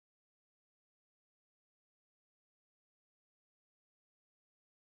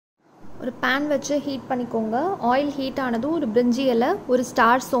ஒரு pan வச்சு heat பண்ணிக்கோங்க. ஆயில் ஹீட் ஆனதும் ஒரு பிரிஞ்சி இலை, ஒரு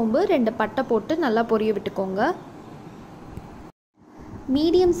ஸ்டார் சோம்பு, 2 பட்டை போட்டு நல்லா பொரிய விட்டுக்கோங்க.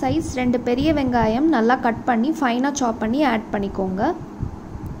 மீடியம் சைஸ் 2 பெரிய வெங்காயம் நல்லா கட் பண்ணி ஃபைனாக சாப் பண்ணி ஆட் பண்ணிக்கோங்க.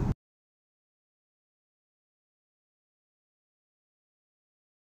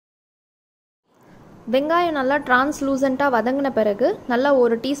 வெங்காயம் நல்லா டிரான்ஸ்லூசண்ட்டாக வதங்கின பிறகு நல்லா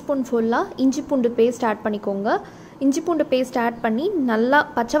ஒரு டீஸ்பூன் ஃபுல்லாக இஞ்சி பூண்டு பேஸ்ட் ஆட் பண்ணிக்கோங்க. இஞ்சி பூண்டு பேஸ்ட் ஆட் பண்ணி நல்லா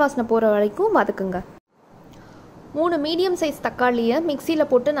பச்சை வாசனை போகிற வரைக்கும் வதக்குங்க. 3 மீடியம் சைஸ் தக்காளியை மிக்சியில்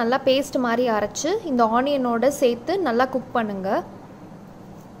போட்டு நல்லா பேஸ்ட் மாதிரி அரைச்சி இந்த ஆனியனோடு சேர்த்து நல்லா குக் பண்ணுங்கள்.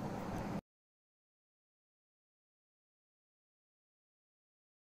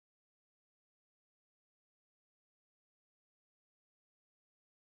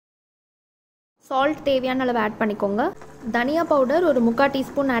 சால்ட் தேவையான அளவு ஆட் பண்ணிக்கோங்க. தனியா பவுடர் ஒரு 3/4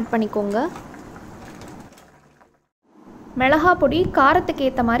 டீஸ்பூன் ஆட் பண்ணிக்கோங்க. மிளகா பொடி காரத்துக்கு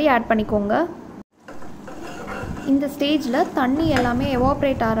ஏற்ற மாதிரி ஆட் பண்ணிக்கோங்க. இந்த ஸ்டேஜில் தண்ணி எல்லாமே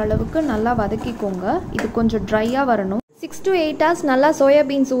எவாப்ரேட் ஆகிற அளவுக்கு நல்லா வதக்கிக்கோங்க. இது கொஞ்சம் ட்ரையாக வரணும். 6 to 8 hours நல்லா சோயா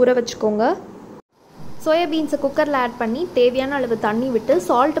பீன்ஸ் ஊற வச்சுக்கோங்க. சோயா பீன்ஸை குக்கரில் ஆட் பண்ணி தேவையான அளவு தண்ணி விட்டு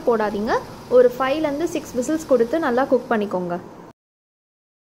சால்ட் போடாதீங்க. ஒரு 5 to 6 விசில்ஸ் கொடுத்து நல்லா குக் பண்ணிக்கோங்க.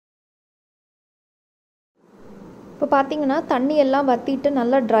 இப்போ பார்த்தீங்கன்னா தண்ணி எல்லாம் வற்றிட்டு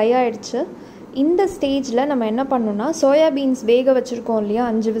நல்லா ட்ரை ஆகிடுச்சு. இந்த ஸ்டேஜில் நம்ம என்ன பண்ணணும்னா சோயா பீன்ஸ் வேக வச்சுருக்கோம் இல்லையா,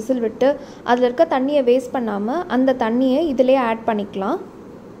 5 விசில் விட்டு, அதில் இருக்க தண்ணியை வேஸ்ட் பண்ணாமல் அந்த தண்ணியை இதிலே ஆட் பண்ணிக்கலாம்.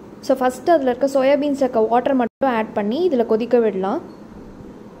 ஸோ ஃபஸ்ட்டு அதில் இருக்க சோயா பீன்ஸில் இருக்க வாட்டர் மட்டும் ஆட் பண்ணி இதில் கொதிக்க விடலாம்.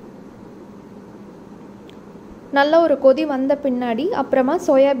 நல்லா ஒரு கொதி வந்த பின்னாடி அப்புறமா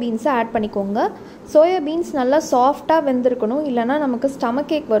சோயா பீன்ஸை ஆட் பண்ணிக்கோங்க. சோயா பீன்ஸ் நல்லா சாஃப்டாக வெந்திருக்கணும், இல்லைனா நமக்கு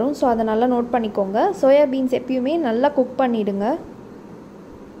ஸ்டமக் ஏக் வரும். ஸோ அதை நல்லா நோட் பண்ணிக்கோங்க. சோயா பீன்ஸ் எப்பயுமே நல்லா குக் பண்ணிவிடுங்க.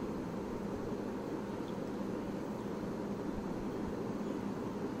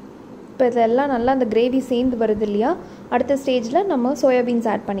 இப்போ இதெல்லாம் நல்லா அந்த கிரேவி சேர்ந்து வருது இல்லையா, அடுத்த ஸ்டேஜில் நம்ம சோயா பீன்ஸ்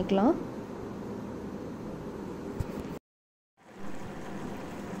ஆட் பண்ணிக்கலாம்.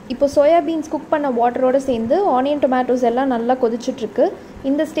 இப்போ சோயா பீன்ஸ் குக் பண்ண வாட்டரோடு சேர்ந்து ஆனியன் டொமேட்டோஸ் எல்லாம் நல்லா கொதிச்சுட்ருக்கு.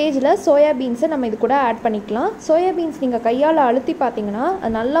 இந்த ஸ்டேஜில் சோயா பீன்ஸை நம்ம இது கூட ஆட் பண்ணிக்கலாம். சோயா பீன்ஸ் நீங்கள் கையால் அழுத்தி பார்த்தீங்கன்னா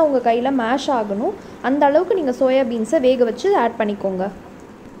அது நல்லா உங்கள் கையில் மேஷ் ஆகணும். அந்த அளவுக்கு நீங்கள் சோயா பீன்ஸை வேக வச்சு ஆட் பண்ணிக்கோங்க.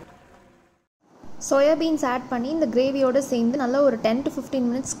 சோயா பீன்ஸ் ஆட் பண்ணி இந்த கிரேவியோடு சேர்ந்து நல்லா ஒரு 10 to 15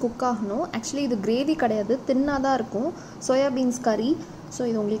 minutes குக் ஆகணும். ஆக்சுவலி இது கிரேவி கிடையாது, தின்னாக தான் இருக்கும் சோயா பீன்ஸ் கறி. ஸோ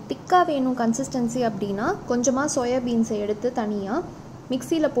இது உங்களுக்கு திக்காக வேணும் கன்சிஸ்டன்சி அப்படின்னா கொஞ்சமாக சோயா பீன்ஸை எடுத்து தனியாக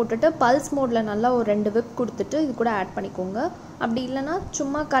மிக்சியில் போட்டுட்டு பல்ஸ் மோடில் நல்லா ஒரு 2 விப் கொடுத்துட்டு இது கூட ஆட் பண்ணிக்கோங்க. அப்படி இல்லைனா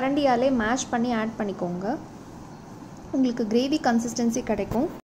சும்மா கரண்டியாலே மேஷ் பண்ணி ஆட் பண்ணிக்கோங்க. உங்களுக்கு கிரேவி கன்சிஸ்டன்சி கிடைக்கும்.